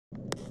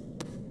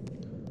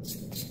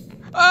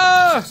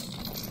Ah!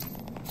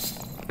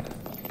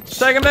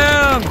 Take him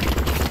down!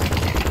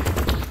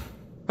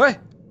 Hey!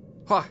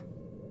 Huh.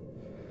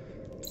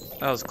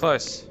 That was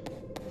close.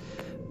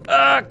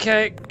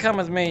 Okay, come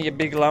with me, you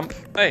big lump.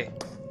 Hey,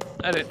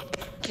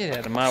 get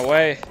out of my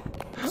way.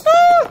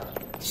 Ah!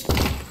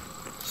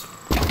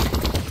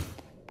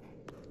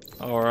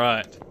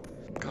 Alright.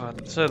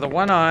 God, so the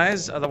one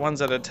eyes are the ones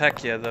that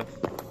attack you. The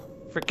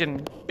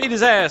freaking beat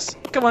his ass.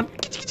 Come on.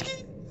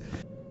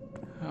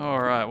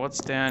 Alright, what's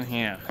down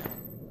here?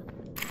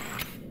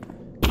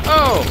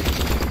 Oh!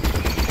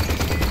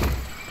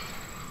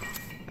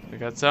 We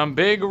got some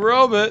big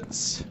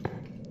robots.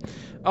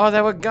 Oh,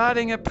 they were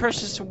guarding a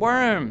precious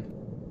worm.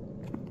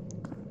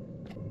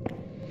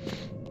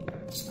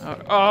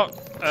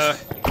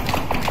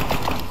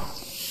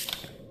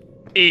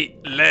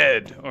 Eat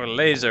lead, or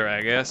laser,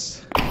 I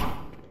guess.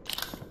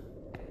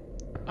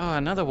 Oh,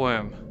 another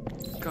worm.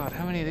 God,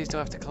 how many of these do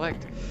I have to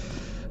collect?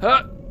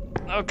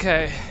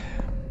 Okay.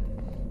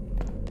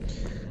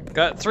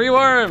 Got 3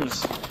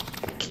 worms.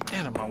 Get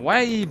out of my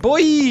way,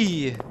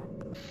 boy!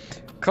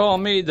 Call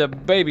me the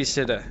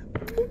babysitter.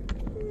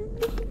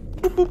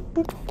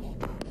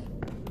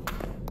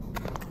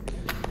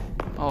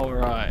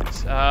 Alright,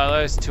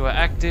 those 2 are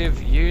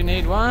active. You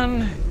need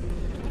one.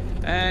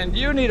 And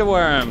you need a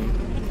worm.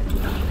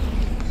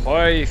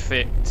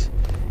 Perfect.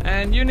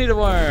 And you need a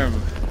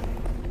worm.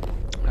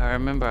 I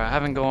remember, I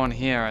haven't gone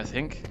here, I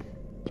think.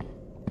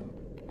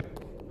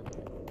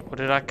 Or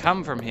did I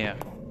come from here?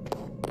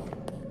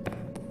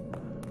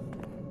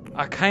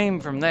 I came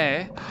from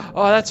there.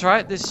 Oh, that's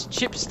right, this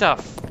chip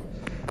stuff.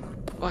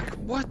 Like,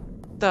 what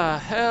the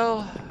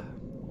hell?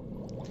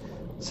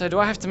 So do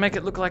I have to make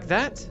it look like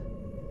that?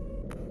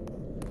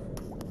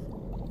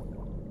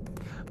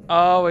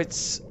 Oh,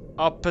 it's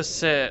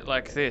opposite,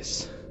 like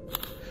this.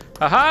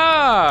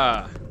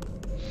 Haha!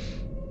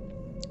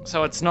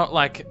 So it's not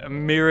like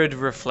mirrored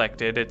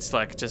reflected, it's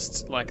like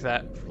just like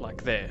that,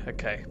 like there.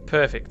 Okay,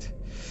 perfect.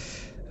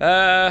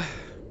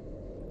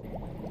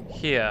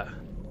 Here.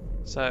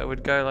 So it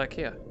would go like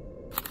here.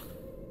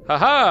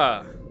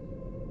 Haha!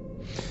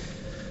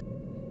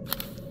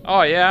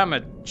 Oh yeah, I'm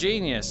a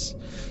genius.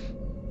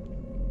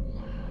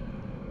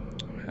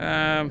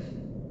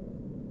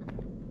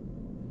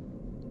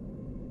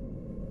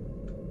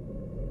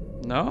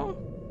 No?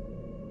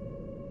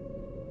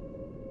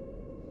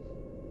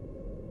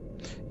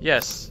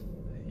 Yes.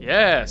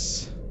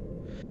 Yes!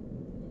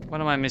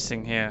 What am I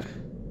missing here?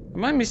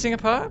 Am I missing a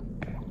part?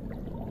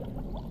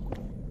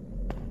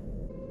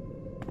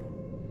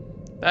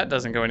 That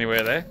doesn't go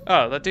anywhere there.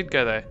 Oh, that did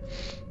go there.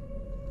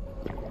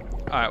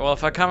 Alright, well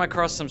if I come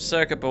across some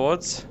circuit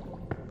boards...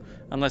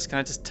 Unless, can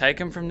I just take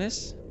them from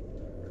this?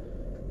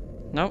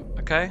 Nope,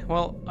 okay.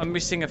 Well, I'm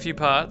missing a few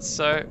parts,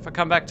 so if I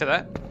come back to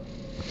that...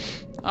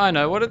 I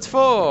know what it's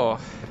for!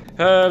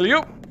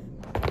 Hurry-up!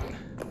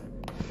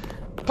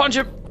 Punch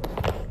him!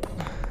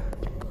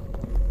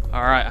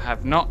 Alright, I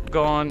have not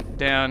gone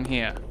down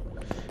here.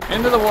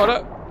 Into the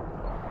water.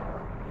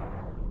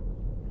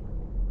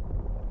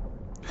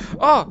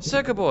 Oh,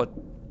 circuit board.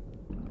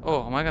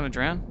 Oh, am I gonna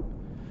drown?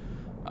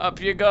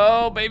 Up you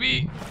go,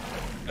 baby.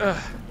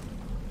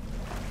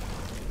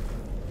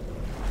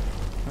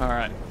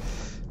 Alright.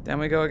 Down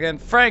we go again.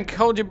 Frank,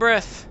 hold your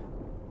breath.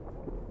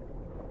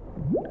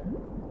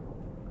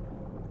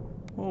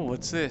 Oh,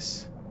 what's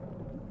this?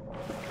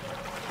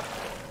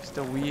 Just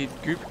a weird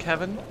goop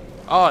cavern.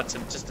 Oh, it's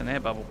just an air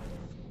bubble.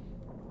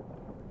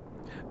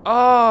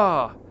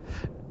 Oh!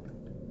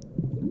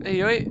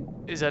 Hey,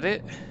 is that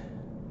it?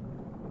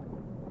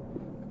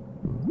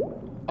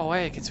 Oh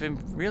wait, I can swim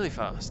really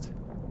fast.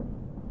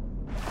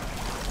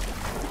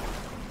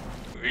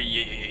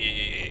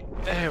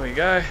 There we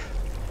go.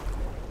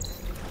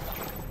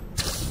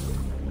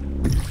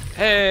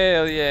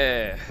 Hell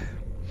yeah!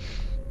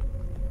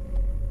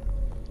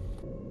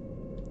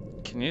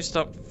 Can you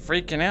stop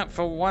freaking out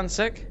for 1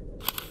 sec?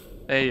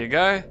 There you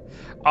go.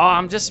 Oh,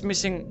 I'm just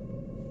missing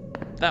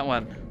that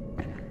one.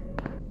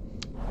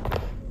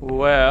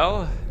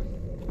 Well,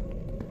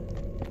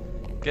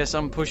 guess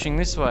I'm pushing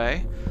this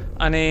way.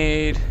 I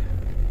need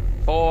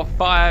 4,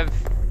 5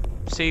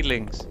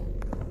 seedlings.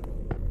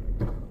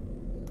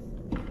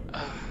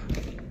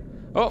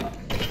 Oh!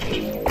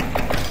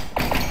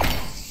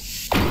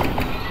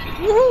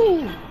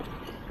 Woohoo!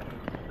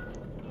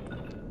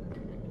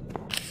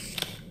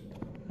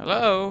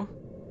 Hello?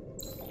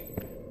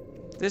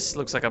 This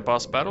looks like a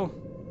boss battle.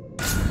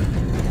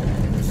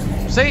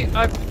 See,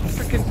 I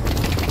freaking...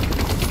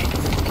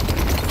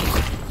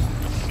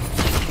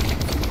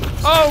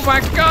 Oh my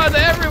god,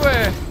 they're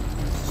everywhere!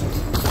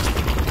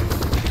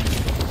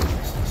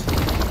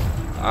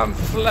 I'm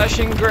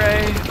flashing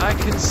grey. I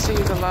can see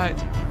the light.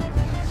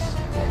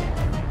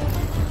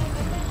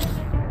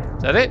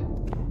 Is that it?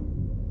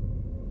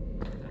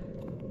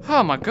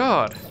 Oh my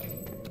god.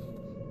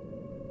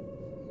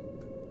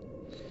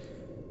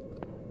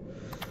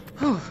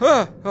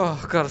 Oh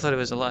god, I thought he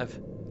was alive.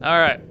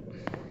 Alright.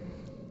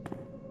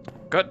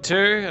 Got 2,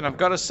 and I've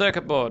got a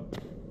circuit board.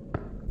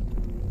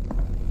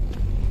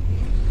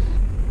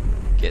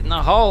 Get in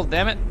the hole,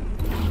 damn it.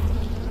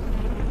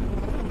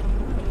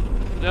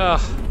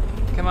 Ugh.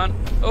 Come on.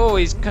 Oh,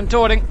 he's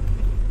contorting.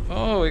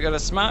 Oh, we got a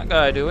smart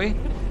guy, do we?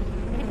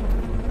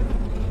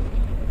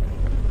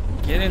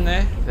 Get in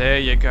there. There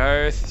you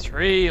go.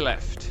 3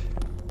 left.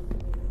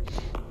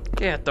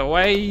 Get out the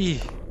way.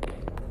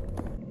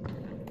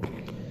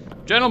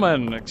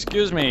 Gentlemen,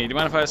 excuse me. Do you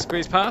mind if I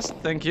squeeze past?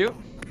 Thank you.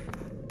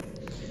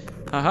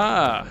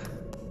 Haha.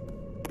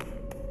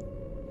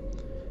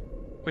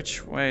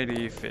 Which way do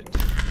you fit?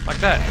 Like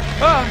that.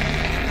 Ah!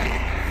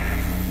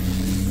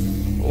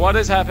 What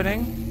is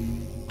happening?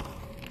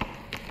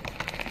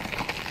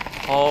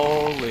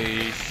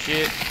 Holy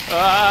shit.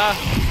 Ah!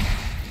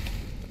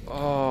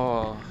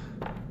 Oh.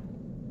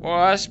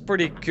 Well, that's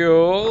pretty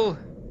cool.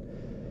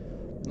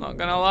 Not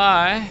gonna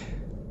lie.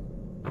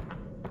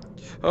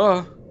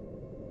 Oh.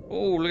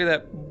 Oh, look at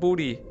that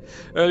booty.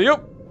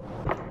 Yup.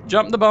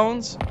 Jump the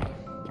bones.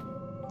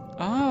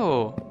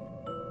 Oh.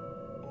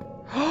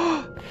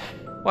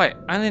 Wait,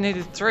 I only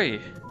needed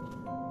 3.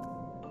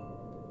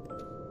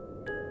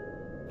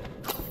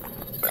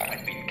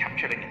 I've been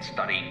capturing and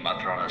studying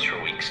Mudrunners for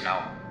weeks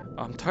now.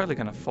 I'm totally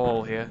gonna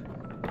fall here.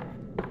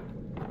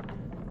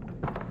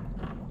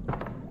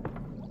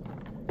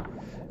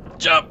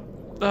 Jump!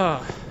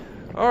 Oh.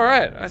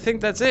 Alright, I think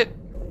that's it.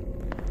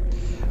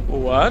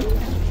 1.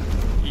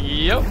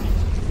 Yep.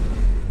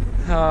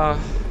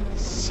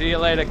 See you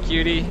later,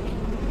 cutie.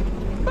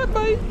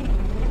 Bye-bye.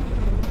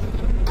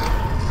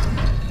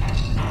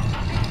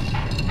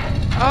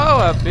 Oh,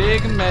 a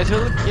big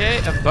metal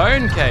cage. A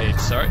bone cage,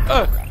 sorry.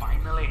 Oh!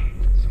 Finally,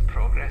 some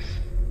progress.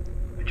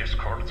 We just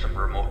called some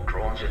remote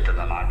drones into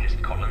the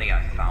largest colony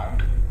I've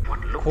found.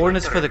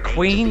 Coordinates for the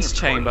Queen's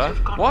Chamber?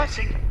 What?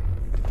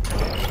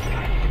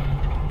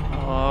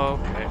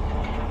 Okay.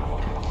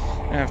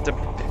 I have to.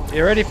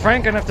 You ready,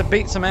 Frank? I'm gonna have to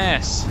beat some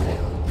ass.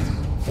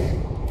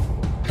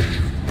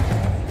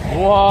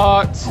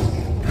 What?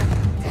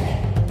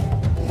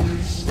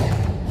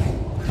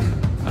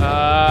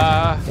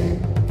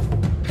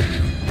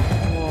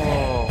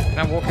 Whoa. Can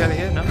I walk out of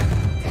here? No.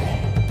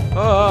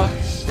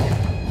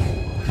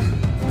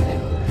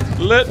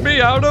 Let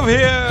me out of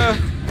here!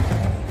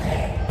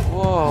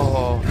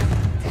 Whoa.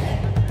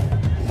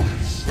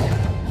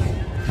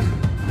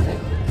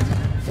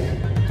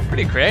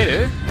 Pretty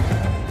creative.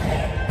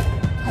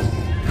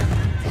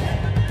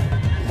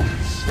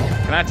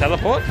 Can I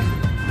teleport?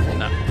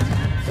 No.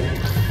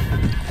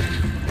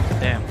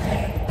 Damn.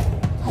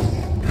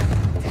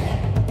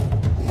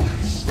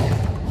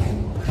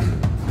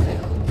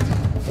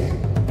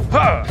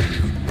 Ha!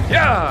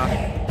 Yeah!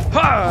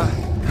 Ha!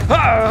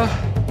 Ha!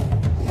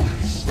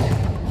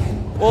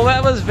 Well,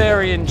 that was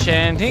very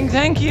enchanting.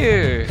 Thank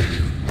you.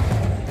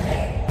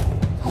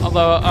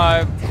 Although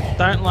I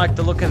don't like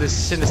the look of this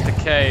sinister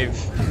cave.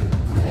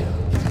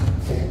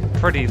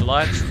 Pretty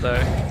lights, though.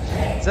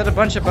 Is that a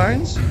bunch of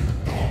bones?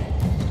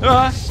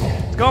 Ah,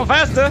 it's going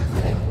faster.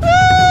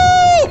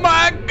 Oh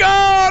my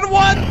god,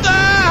 what the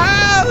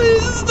hell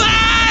is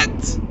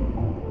that?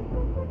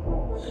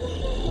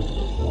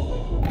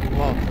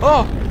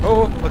 Whoa.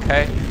 Oh,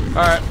 okay.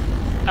 Alright.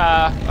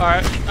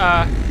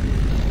 Alright.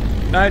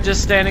 No,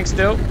 just standing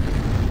still.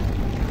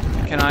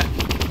 Can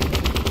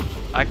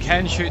I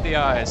can shoot the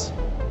eyes.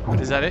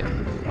 Is that it?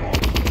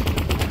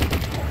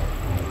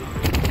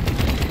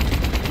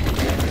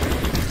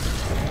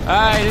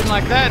 Ah, you didn't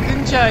like that,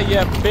 didn't ya,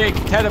 you big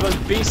terrible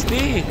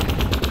beastie?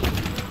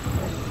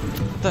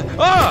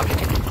 Oh!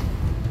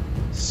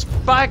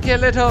 Spiky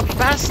little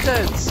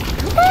bastards!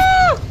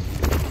 Ah!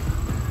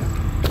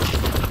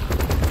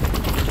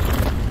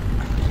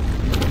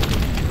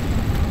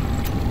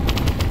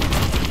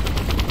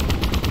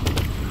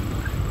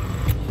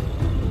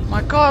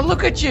 My god,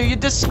 look at you, you're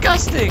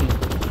disgusting!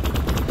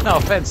 No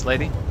offense,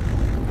 lady.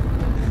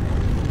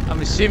 I'm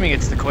assuming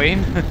it's the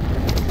Queen.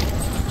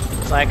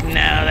 Like, no,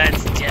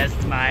 that's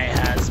just my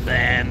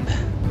husband.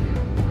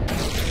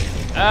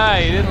 Ah,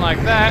 you didn't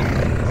like that.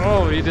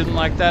 Oh, you didn't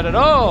like that at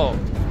all.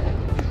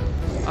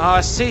 Oh,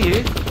 I see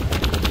you.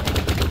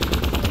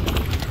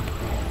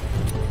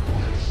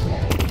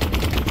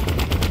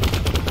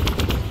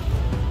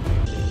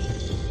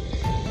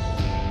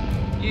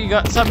 You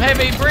got some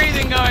heavy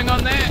breathing going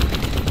on there.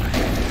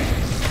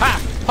 Ha!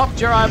 Popped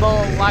your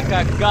eyeball like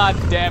a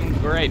goddamn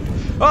grape.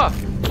 Oh!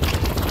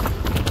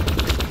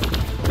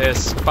 They're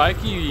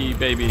spiky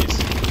babies.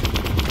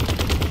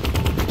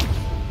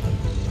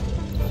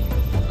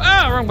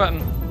 Ah, wrong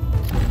button.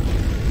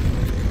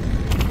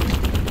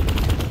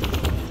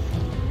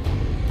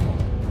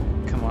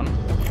 Come on.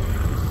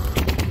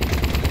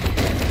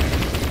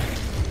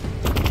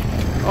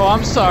 Oh,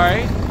 I'm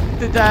sorry.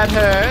 Did that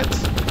hurt?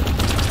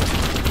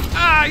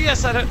 Ah,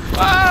 yes, that hurt.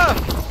 Ah!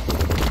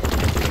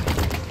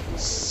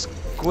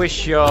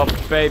 Squish your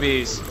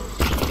babies.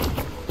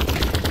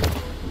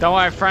 Don't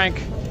worry,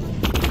 Frank.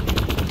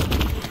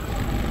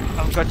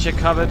 I've got you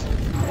covered.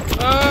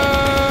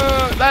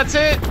 That's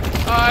it.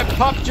 I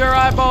popped your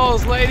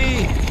eyeballs,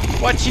 lady.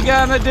 What you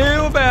gonna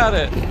do about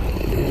it?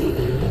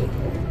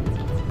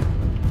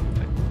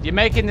 You're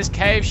making this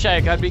cave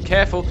shake. I'd be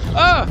careful.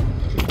 Oh!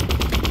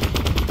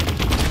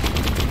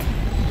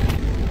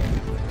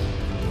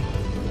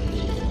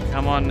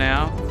 on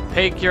now.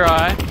 Peek your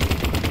eye.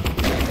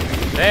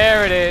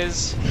 There it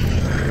is.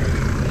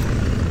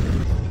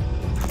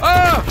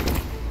 Oh!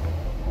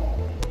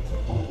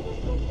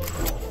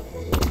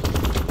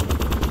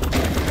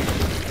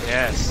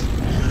 Yes.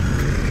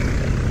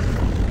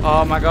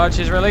 Oh my god,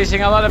 she's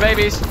releasing a lot of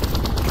babies.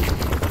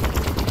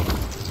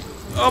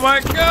 Oh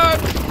my god!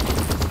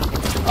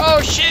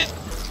 Oh shit!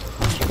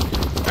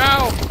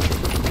 Ow!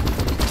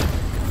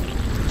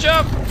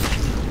 Jump!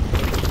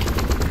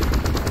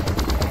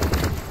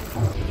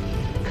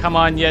 Come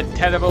on, you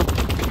terrible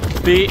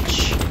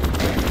bitch!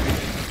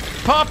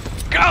 Pop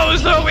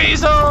goes the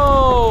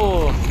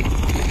weasel!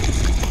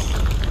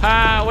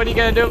 Ah, what are you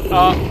gonna do?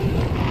 Oh.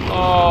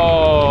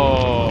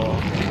 Oh.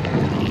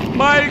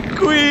 My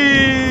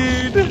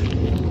queen!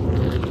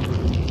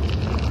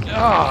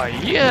 Oh,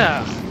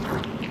 yeah!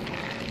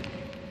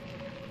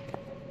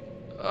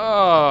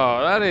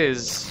 Oh, that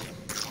is...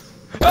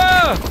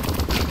 Ah!